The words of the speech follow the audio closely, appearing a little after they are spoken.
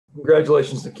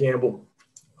Congratulations to Campbell.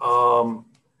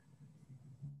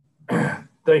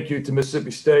 Thank you to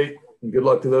Mississippi State, and good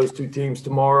luck to those two teams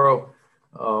tomorrow.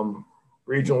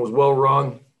 Regional was well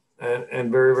run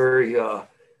and very, very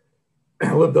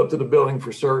lived up to the billing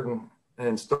for certain.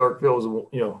 And Starkville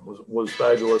was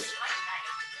fabulous.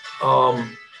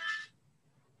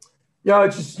 Yeah,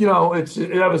 it's just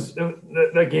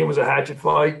that game was a hatchet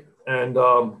fight, and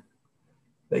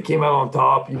they came out on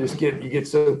top. You get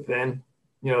so thin,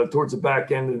 towards the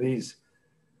back end of these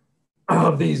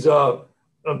regionals,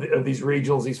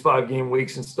 these 5-game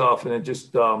weeks and stuff, and it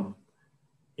just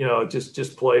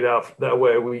just played out that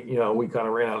way. We kind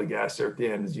of ran out of gas there at the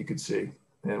end, as you could see,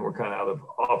 and we're kind of out of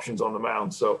options on the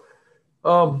mound. So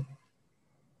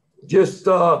just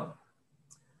so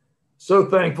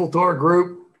thankful to our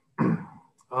group.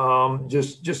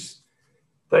 Just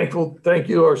thankful. Thank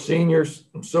you to our seniors.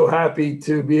 I'm so happy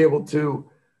to be able to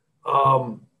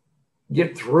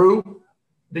get through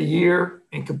the year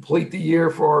and complete the year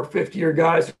for our 5th-year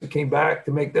guys who came back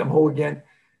to make them whole again.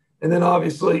 And then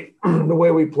obviously the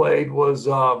way we played was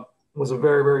a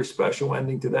very, very special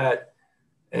ending to that,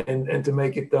 and to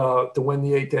make it to win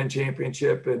the A-10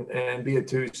 championship and be a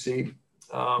 2 seed.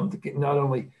 Not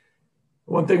only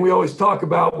one thing we always talked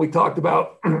about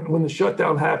when the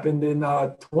shutdown happened in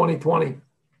 2020.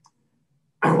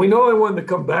 We know they wanted to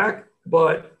come back,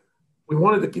 but we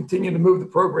wanted to continue to move the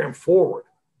program forward.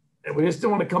 And we just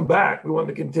didn't want to come back. We wanted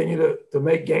to continue to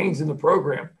make gains in the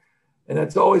program. And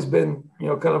that's always been,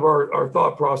 kind of our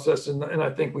thought process. And I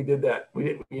think we did that. We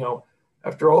didn't,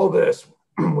 after all this,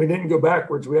 we didn't go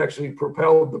backwards. We actually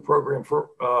propelled the program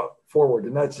forward.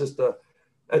 And that just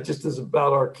is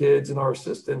about our kids and our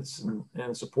assistants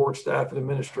and support staff and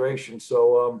administration.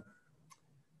 So,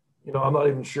 I'm not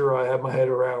even sure I have my head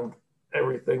around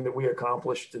everything that we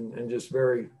accomplished, and just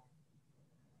very,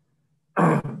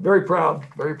 very proud,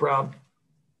 very proud.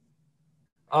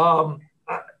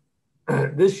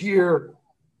 This year,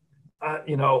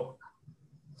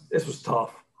 this was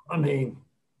tough. I mean,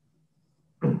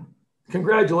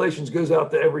 congratulations goes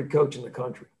out to every coach in the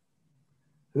country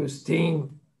whose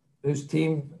team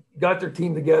got their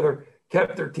team together,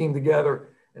 kept their team together,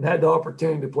 and had the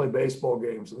opportunity to play baseball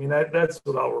games. I mean, that's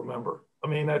what I'll remember. I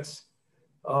mean, that's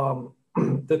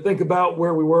to think about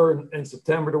where we were in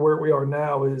September to where we are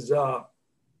now is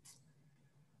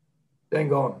dang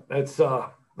gone.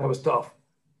 That was tough,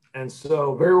 and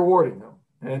so very rewarding though.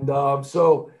 And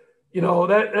so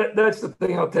that's the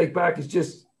thing I'll take back is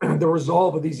just the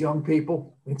resolve of these young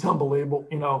people. It's unbelievable.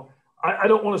 I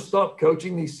don't want to stop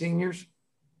coaching these seniors.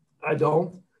 I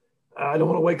don't want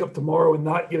to wake up tomorrow and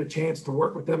not get a chance to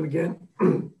work with them again.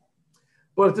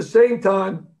 But at the same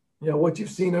time, what you've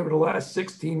seen over the last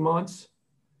 16 months,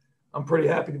 I'm pretty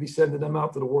happy to be sending them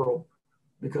out to the world,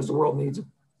 because the world needs them,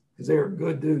 because they are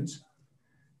good dudes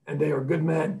and they are good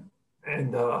men.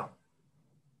 And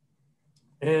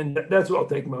that's what I'll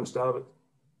take most out of it.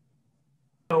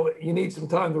 You need some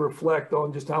time to reflect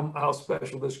on just how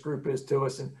special this group is to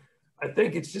us. And I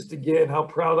think it's just, again, how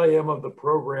proud I am of the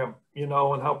program, and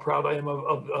how proud I am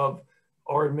of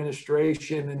our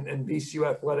administration and VCU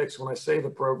athletics. When I say the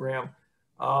program,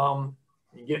 you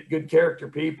get good character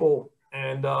people,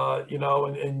 and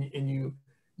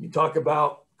you talk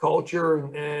about culture,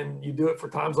 and you do it for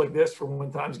times like this, for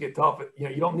when times get tough.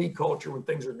 You don't need culture when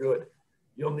things are good.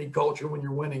 You don't need culture when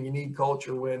you're winning. You need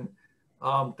culture when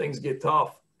things get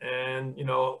tough. And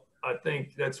I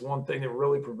think that's one thing that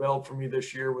really prevailed for me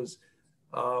this year was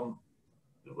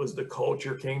the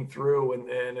culture came through,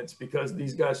 and it's because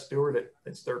these guys steward it.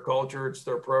 It's their culture, it's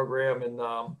their program, and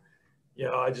I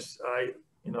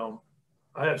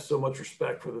have so much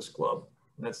respect for this club.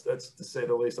 That's to say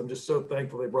the least. I'm just so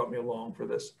thankful they brought me along for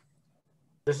this.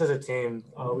 Just as a team,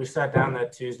 we sat down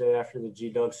that Tuesday after the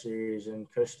G-Dub series, and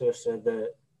Coach Stiff said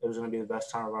that it was going to be the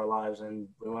best time of our lives, and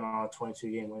we went on a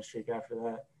 22-game win streak after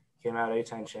that. Came out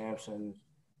A-10 champs, and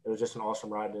it was just an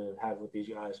awesome ride to have with these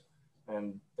guys.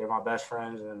 And they're my best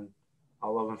friends, and I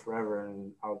love them forever,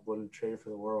 and I wouldn't trade it for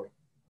the world.